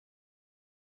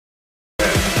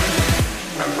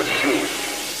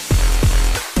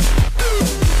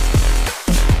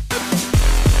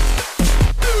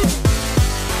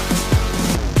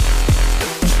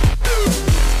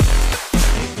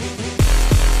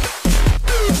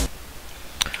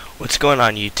going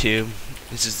on YouTube?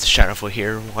 This is the Shadowful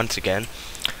here once again,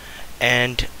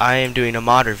 and I am doing a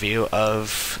mod review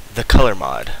of the Color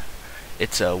mod.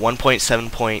 It's a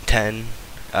 1.7.10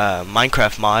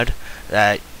 Minecraft mod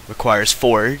that requires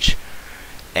Forge,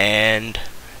 and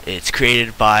it's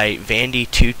created by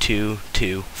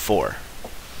Vandy2224.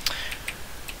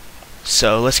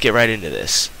 So let's get right into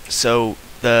this. So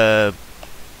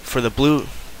for the blue,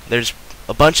 there's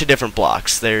a bunch of different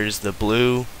blocks. There's the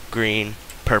blue, green,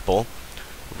 purple,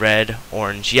 red,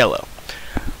 orange, yellow.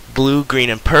 Blue, green,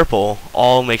 and purple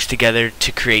all mix together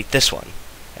to create this one.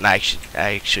 And I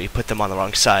actually put them on the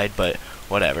wrong side, but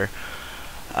whatever.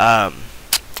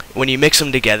 When you mix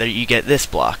them together, you get this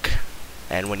block.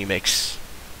 And when you mix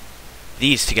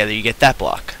these together, you get that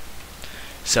block.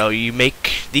 So you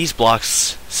make these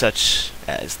blocks such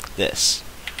as this.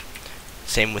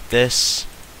 Same with this,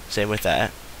 same with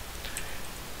that.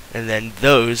 And then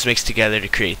those mix together to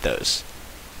create those.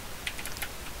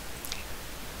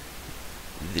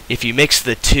 If you mix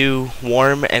the two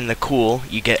warm and the cool,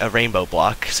 you get a rainbow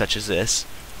block, such as this.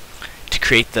 To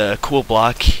create the cool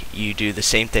block, you do the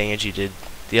same thing as you did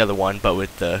the other one, but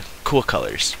with the cool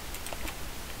colors.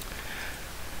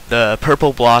 The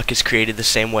purple block is created the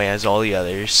same way as all the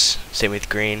others, same with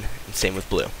green, and same with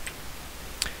blue.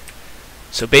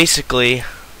 So basically,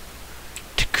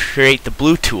 to create the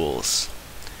blue tools,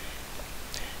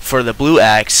 for the blue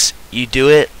axe, you do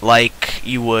it like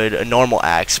you would a normal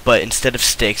axe, but instead of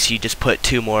sticks, you just put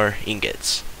 2 more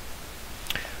ingots.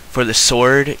 For the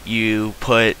sword, you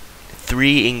put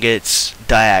 3 ingots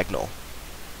diagonal.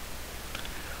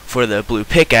 For the blue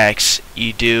pickaxe,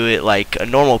 you do it like a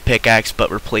normal pickaxe,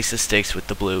 but replace the sticks with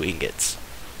the blue ingots.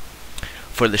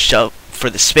 For the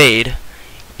spade,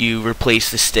 you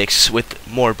replace the sticks with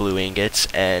more blue ingots,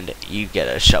 and you get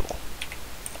a shovel.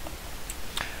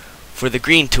 For the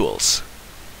green tools,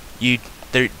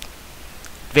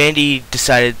 Vandy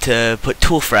decided to put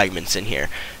tool fragments in here.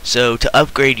 So to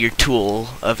upgrade your tool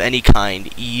of any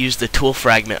kind, you use the tool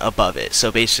fragment above it.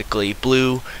 So basically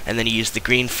blue, and then you use the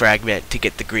green fragment to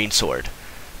get the green sword,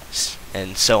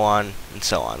 and so on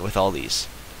with all these.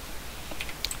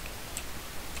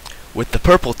 With the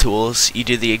purple tools, you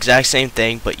do the exact same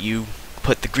thing, but you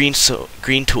put the green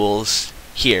tools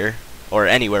here, or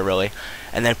anywhere really,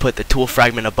 and then put the tool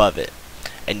fragment above it,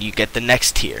 and you get the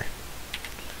next tier.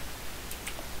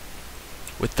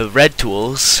 With the red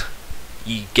tools,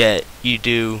 you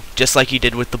do just like you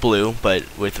did with the blue, but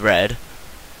with red.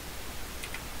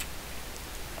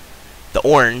 The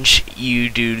orange, you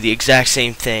do the exact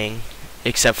same thing,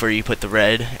 except for you put the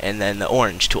red and then the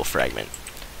orange tool fragment.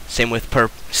 Same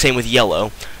with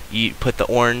yellow, you put the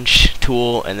orange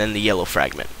tool and then the yellow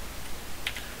fragment.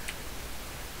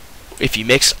 If you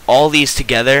mix all these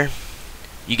together,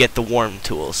 you get the warm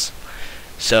tools.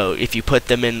 So if you put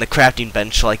them in the crafting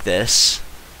bench like this,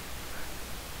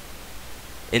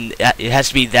 it has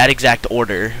to be that exact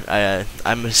order.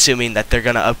 I'm assuming that they're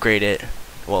gonna upgrade it,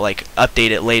 well, like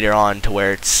update it later on to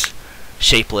where it's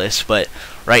shapeless, but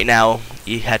right now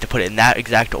you had to put it in that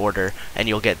exact order, and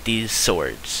you'll get these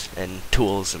swords and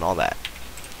tools and all that.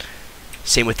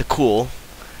 Same with the cool,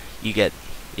 you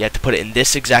have to put it in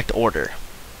this exact order: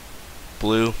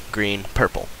 blue, green,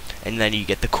 purple, and then you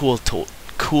get the cool tools.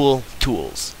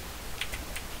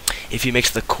 If you mix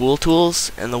the cool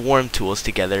tools and the warm tools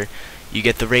together, you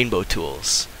get the rainbow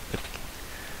tools.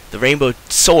 The rainbow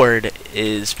sword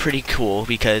is pretty cool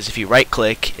because if you right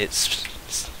click, it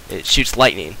shoots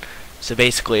lightning. So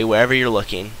basically, wherever you're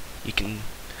looking, you can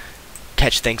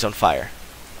catch things on fire.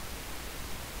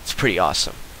 It's pretty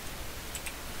awesome.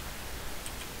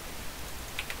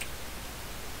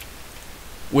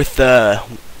 With the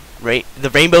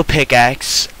rainbow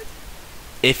pickaxe,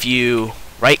 if you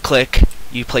right click,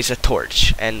 you place a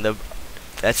torch, and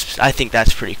I think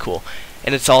that's pretty cool.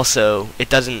 And it's also,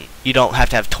 you don't have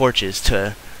to have torches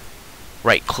to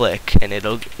right click, and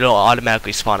it'll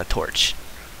automatically spawn a torch.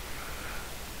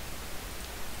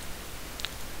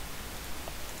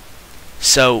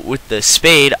 So with the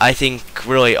spade, I think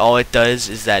really all it does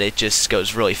is that it just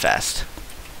goes really fast.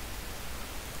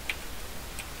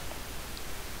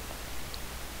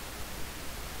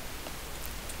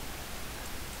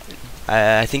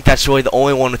 I think that's really the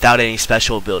only one without any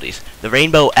special abilities. The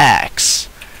rainbow axe,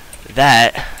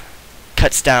 that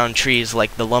cuts down trees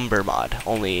like the lumber mod,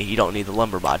 only you don't need the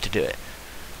lumber mod to do it.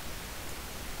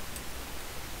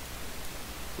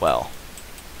 Well,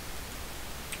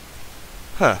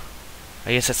 I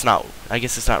guess it's not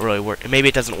really work. Maybe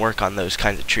it doesn't work on those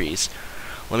kinds of trees.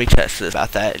 Let me test this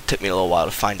about that. It took me a little while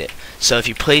to find it. So if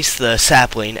you place the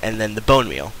sapling and then the bone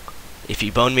meal, if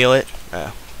you bone meal it,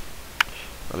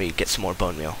 let me get some more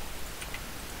bone meal.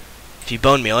 if you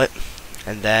bone meal it,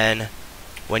 and then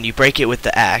when you break it with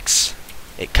the axe,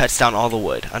 it cuts down all the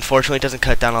wood. Unfortunately, it doesn't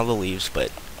cut down all the leaves,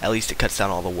 but at least it cuts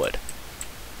down all the wood.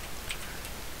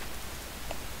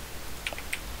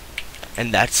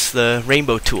 And that's the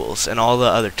rainbow tools and all the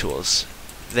other tools.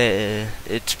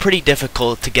 It's pretty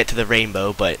difficult to get to the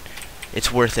rainbow, but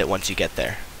it's worth it once you get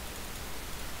there.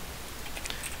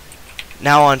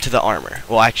 Now on to the armor.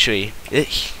 Well, actually,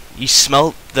 you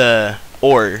smelt the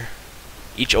ore,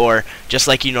 each ore, just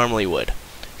like you normally would.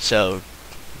 So,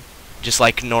 just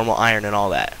like normal iron and all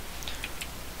that.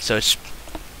 So it's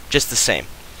just the same.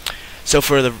 So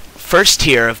for the first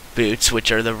tier of boots,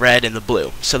 which are the red and the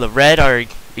blue. So the red are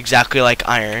exactly like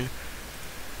iron.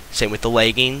 Same with the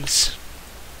leggings.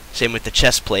 Same with the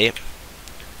chest plate.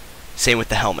 Same with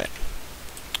the helmet.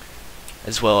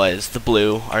 As well as the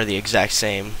blue are the exact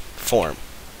same form.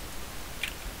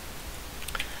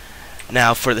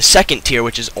 Now for the second tier,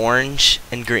 which is orange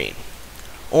and green.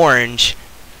 Orange,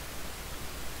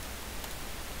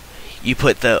 you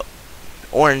put the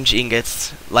orange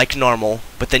ingots like normal,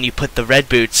 but then you put the red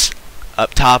boots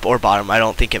up top or bottom. I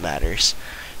don't think it matters.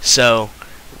 So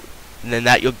then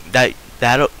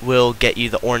that will get you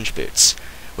the orange boots.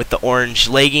 With the orange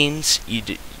leggings, you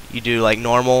do like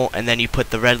normal, and then you put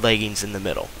the red leggings in the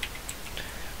middle.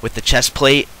 With the chest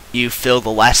plate, you fill the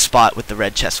last spot with the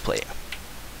red chest plate.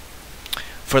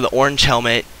 For the orange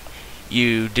helmet,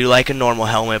 you do like a normal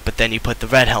helmet, but then you put the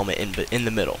red helmet in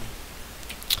the middle.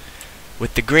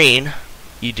 With the green,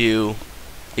 you do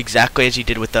exactly as you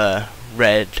did with the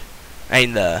red,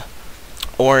 the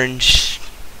orange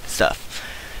stuff.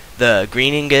 The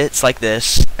green ingots like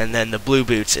this, and then the blue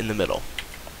boots in the middle.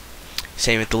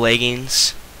 Same with the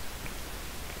leggings,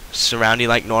 surrounding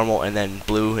like normal, and then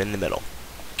blue in the middle.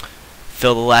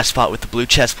 Fill the last spot with the blue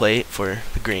chest plate for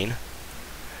the green,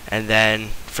 and then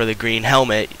for the green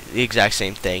helmet, the exact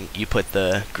same thing. You put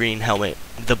the green helmet,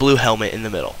 the blue helmet in the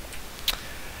middle.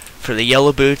 For the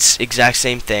yellow boots, exact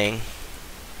same thing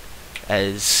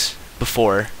as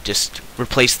before. Just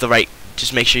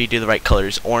just make sure you do the right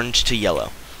colors, orange to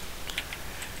yellow.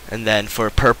 And then for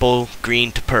purple,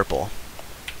 green to purple.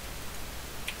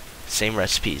 Same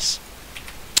recipes.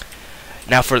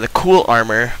 Now for the cool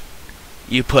armor,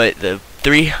 you put the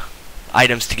 3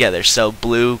 items together, so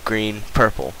blue, green,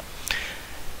 purple.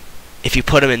 If you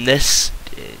put them in this,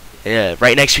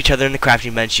 right next to each other in the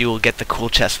crafting bench, you will get the cool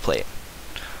chest plate.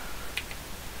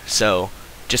 So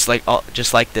just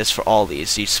like this for all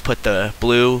these, you just put the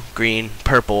blue, green,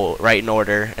 purple right in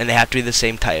order, and they have to be the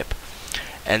same type,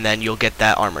 and then you'll get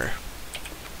that armor.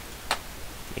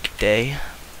 Make a day.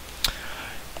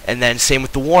 And then same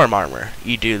with the warm armor.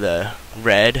 You do the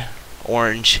red,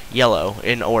 orange, yellow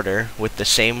in order with the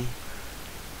same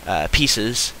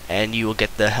pieces, and you will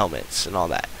get the helmets and all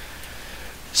that.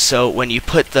 So when you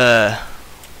put the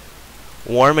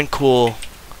warm and cool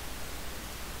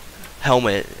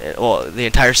helmet, well, the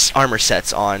entire armor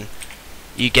sets on,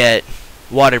 you get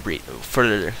water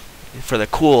breathing. For the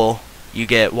cool, you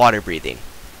get water breathing.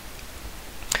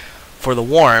 For the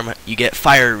warm, you get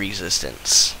fire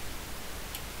resistance.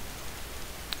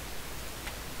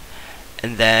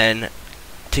 And then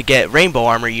to get rainbow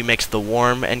armor, you mix the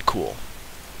warm and cool.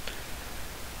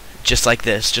 Just like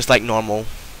this, just like normal,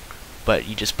 but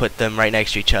you just put them right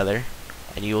next to each other,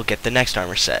 and you will get the next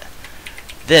armor set.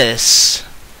 This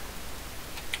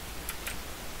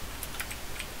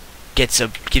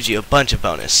gives you a bunch of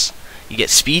bonus. You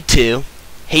get speed 2,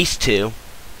 haste 2,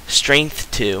 strength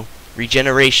 2,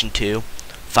 regeneration 2,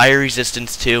 fire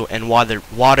resistance 2, and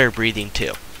water breathing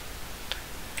 2.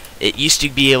 It used to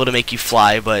be able to make you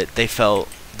fly, but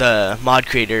the mod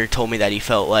creator told me that he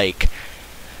felt like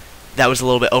that was a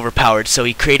little bit overpowered, so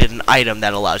he created an item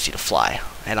that allows you to fly,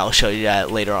 and I'll show you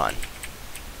that later on.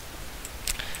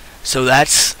 So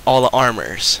that's all the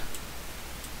armors.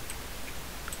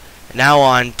 Now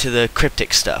on to the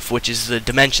cryptic stuff, which is the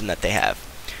dimension that they have.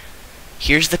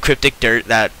 Here's the cryptic dirt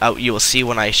that you will see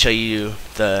when I show you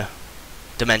the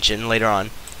dimension later on.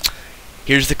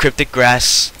 Here's the cryptic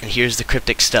grass, and here's the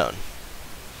cryptic stone.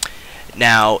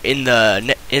 Now, in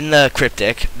the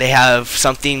cryptic, they have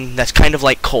something that's kind of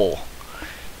like coal.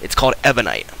 It's called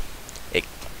ebonite.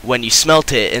 When you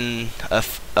smelt it in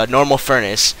a normal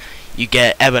furnace, you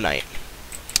get ebonite.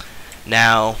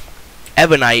 Now,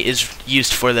 ebonite is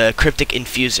used for the cryptic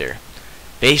infuser.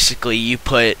 Basically, you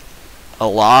put a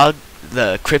log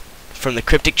from the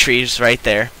cryptic trees right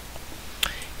there.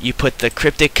 You put the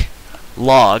cryptic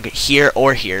log here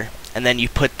or here, and then you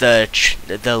put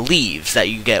the leaves that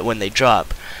you get when they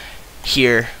drop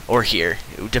here or here,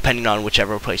 depending on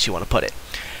whichever place you want to put it.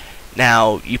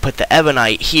 Now you put the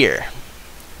ebonite here,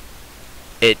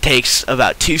 it takes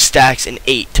about 2 stacks and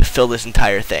 8 to fill this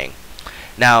entire thing.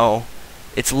 Now,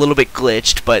 it's a little bit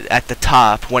glitched, but at the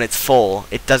top, when it's full,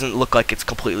 it doesn't look like it's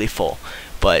completely full.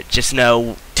 But just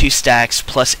know 2 stacks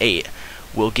plus 8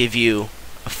 will give you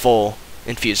a full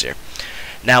infuser.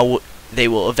 Now, they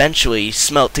will eventually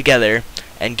smelt together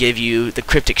and give you the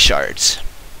cryptic shards.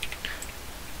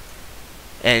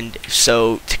 And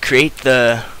so, to create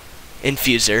the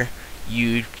infuser,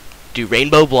 you do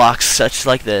rainbow blocks such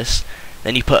like this,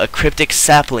 then you put a cryptic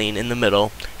sapling in the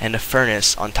middle and a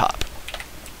furnace on top.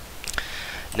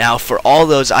 Now for all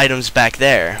those items back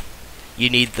there, you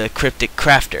need the cryptic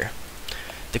crafter.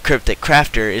 The cryptic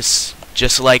crafter is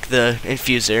just like the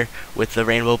infuser with the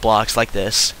rainbow blocks like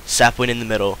this, sapling in the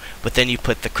middle, but then you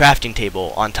put the crafting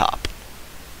table on top.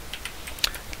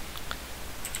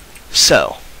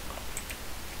 So,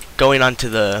 going on to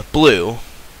the blue,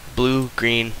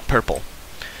 green, purple.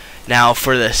 Now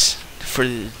for this, for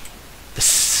the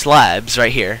slabs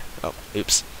right here, oh,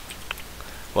 oops,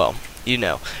 well, you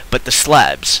know, but the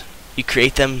slabs, you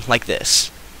create them like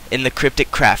this, in the cryptic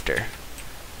crafter.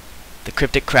 The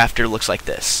cryptic crafter looks like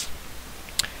this.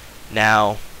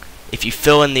 Now, if you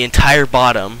fill in the entire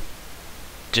bottom,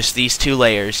 just these 2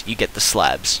 layers, you get the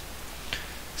slabs.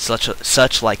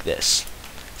 Such like this.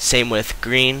 Same with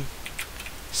green,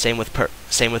 same with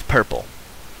purple.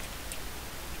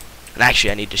 And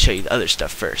actually, I need to show you the other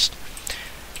stuff first.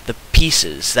 The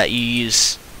pieces that you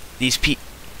use, these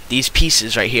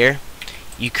pieces right here,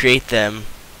 you create them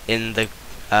in the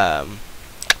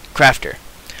crafter.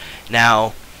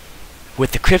 Now,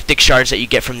 with the cryptic shards that you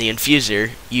get from the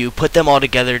infuser, you put them all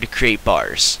together to create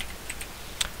bars.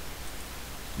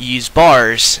 You use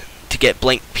bars to get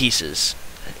blank pieces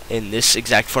in this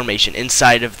exact formation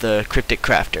inside of the cryptic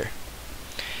crafter.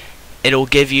 It'll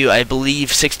give you, I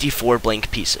believe, 64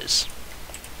 blank pieces.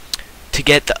 To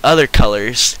get the other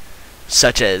colors,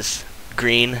 such as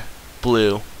green,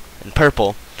 blue, and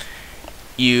purple,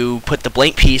 you put the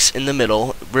blank piece in the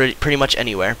middle, pretty much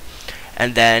anywhere,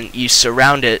 and then you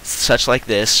surround it, such like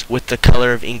this, with the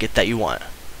color of ingot that you want.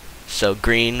 So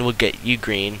green will get you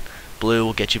green, blue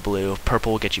will get you blue,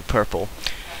 purple will get you purple.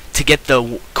 To get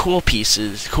the cool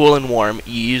pieces, cool and warm,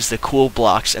 you use the cool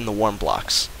blocks and the warm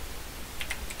blocks.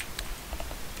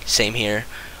 Same here.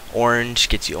 Orange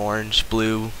gets you orange,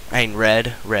 blue,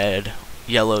 red,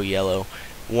 yellow.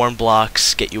 Warm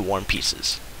blocks get you warm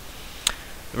pieces.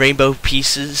 Rainbow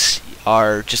pieces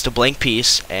are just a blank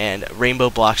piece and rainbow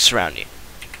blocks surrounding.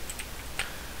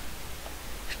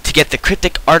 To get the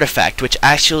cryptic artifact, which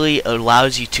actually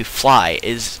allows you to fly,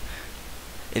 is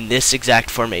in this exact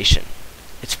formation.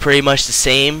 It's pretty much the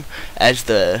same as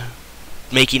the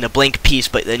making a blank piece,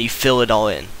 but then you fill it all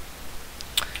in.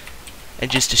 And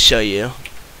just to show you,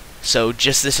 so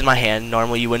just this in my hand,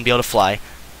 normally you wouldn't be able to fly.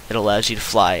 It allows you to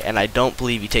fly, and I don't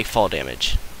believe you take fall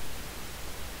damage.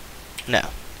 No.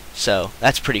 So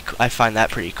that's pretty cool. I find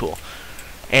that pretty cool.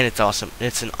 And it's awesome.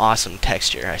 It's an awesome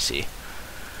texture, I see.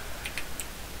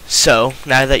 So,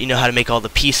 now that you know how to make all the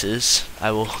pieces,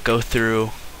 I will go through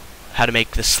how to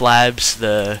make the slabs,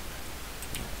 the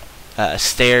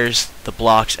stairs, the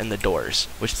blocks, and the doors.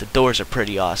 Which the doors are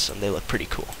pretty awesome. They look pretty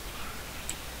cool.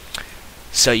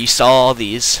 So you saw all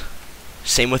these.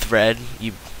 Same with red.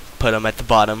 You put them at the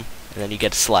bottom, and then you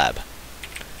get a slab.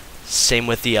 Same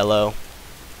with the yellow.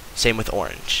 Same with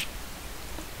orange.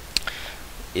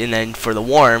 And then for the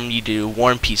warm, you do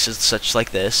warm pieces such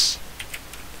like this.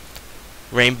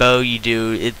 Rainbow, you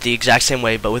do it the exact same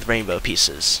way, but with rainbow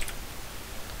pieces.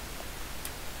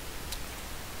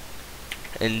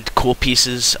 And cool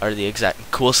pieces are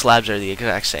cool slabs are the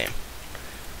exact same.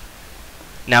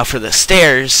 Now for the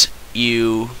stairs,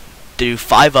 you do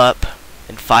 5 up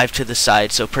and 5 to the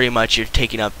side, so pretty much you're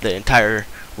taking up the entire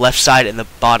left side and the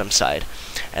bottom side.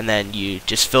 And then you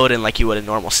just fill it in like you would a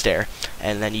normal stair,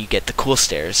 and then you get the cool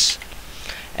stairs.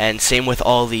 And same with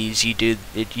all these, you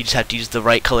just have to use the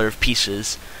right color of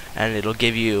pieces, and it'll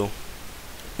give you,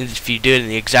 if you do it in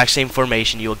the exact same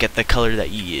formation, you'll get the color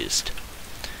that you used.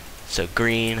 So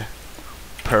green,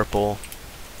 purple,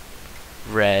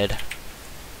 red,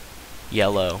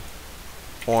 yellow,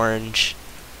 orange,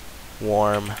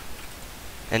 warm,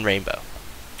 and rainbow.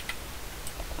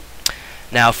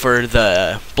 Now for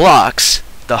the blocks,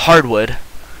 the hardwood,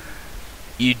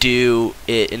 you do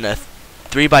it in a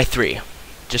 3x3,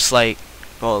 just like,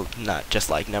 well, not just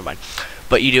like, never mind,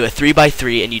 but you do a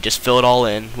 3x3 and you just fill it all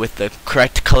in with the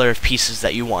correct color of pieces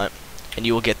that you want, and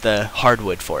you will get the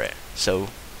hardwood for it. So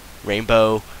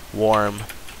rainbow, warm,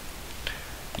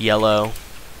 yellow,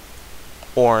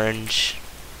 orange,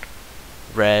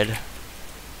 red,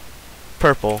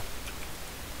 purple,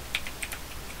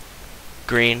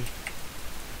 green,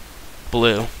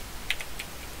 blue,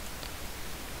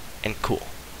 and cool.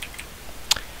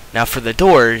 Now for the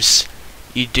doors,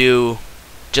 you do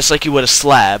just like you would a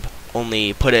slab,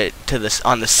 only put it to this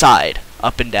on the side,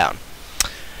 up and down.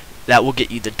 That will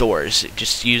get you the doors.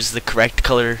 Just use the correct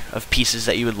color of pieces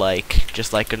that you would like,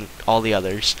 just like in all the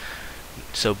others.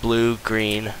 So blue,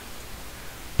 green,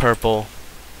 purple,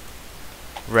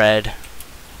 red,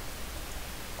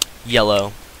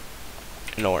 yellow,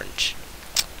 and orange.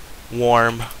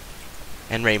 Warm,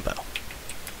 and rainbow.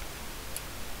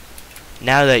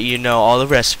 Now that you know all the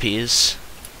recipes,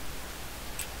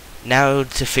 now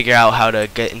to figure out how to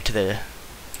get into the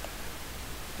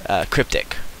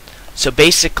cryptic. So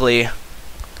basically,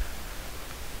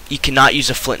 you cannot use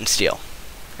a flint and steel,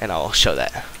 and I'll show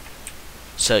that.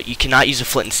 So you cannot use a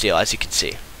flint and steel, as you can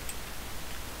see.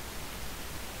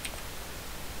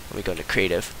 Let me go into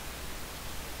creative.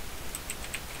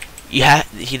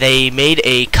 They made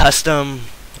a custom,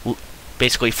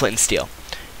 basically flint and steel.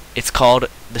 It's called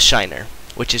the Shiner,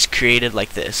 which is created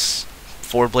like this: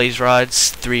 4 blaze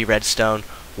rods, 3 redstone,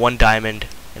 1 diamond,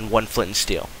 and 1 flint and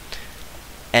steel.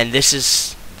 And this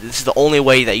is the only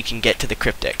way that you can get to the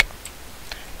cryptic.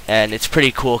 And it's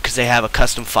pretty cool because they have a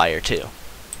custom fire too.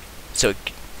 So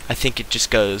I think it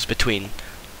just goes between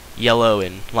yellow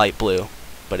and light blue,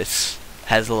 but it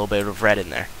has a little bit of red in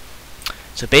there.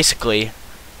 So basically,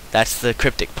 that's the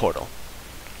cryptic portal.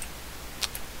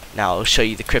 Now I'll show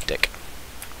you the cryptic.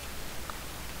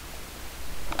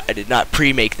 I did not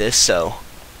pre-make this, so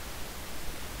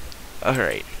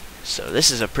alright. So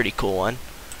this is a pretty cool one.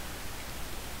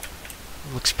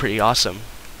 Looks pretty awesome.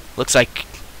 Looks like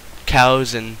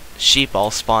cows and sheep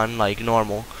all spawn like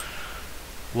normal.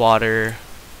 Water.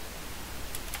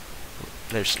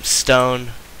 There's some stone,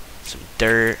 some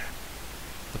dirt.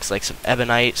 Looks like some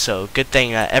ebonite, so good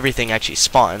thing everything actually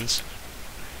spawns.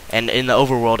 And in the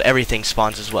overworld, everything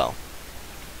spawns as well.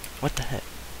 What the heck?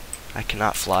 I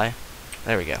cannot fly.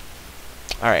 There we go.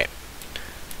 Alright.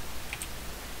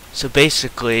 So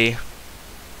basically,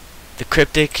 the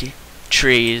cryptic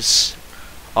trees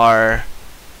are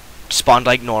spawned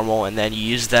like normal, and then you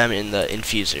use them in the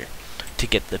infuser to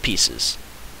get the pieces.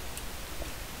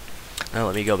 Now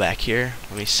let me go back here.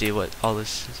 Let me see what all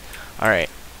this is. Alright.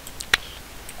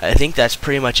 I think that's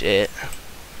pretty much it.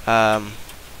 I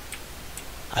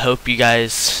hope you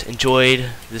guys enjoyed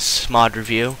this mod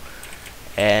review,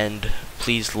 and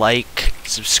please like,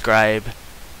 subscribe,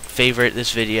 favorite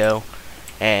this video,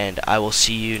 and I will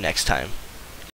see you next time.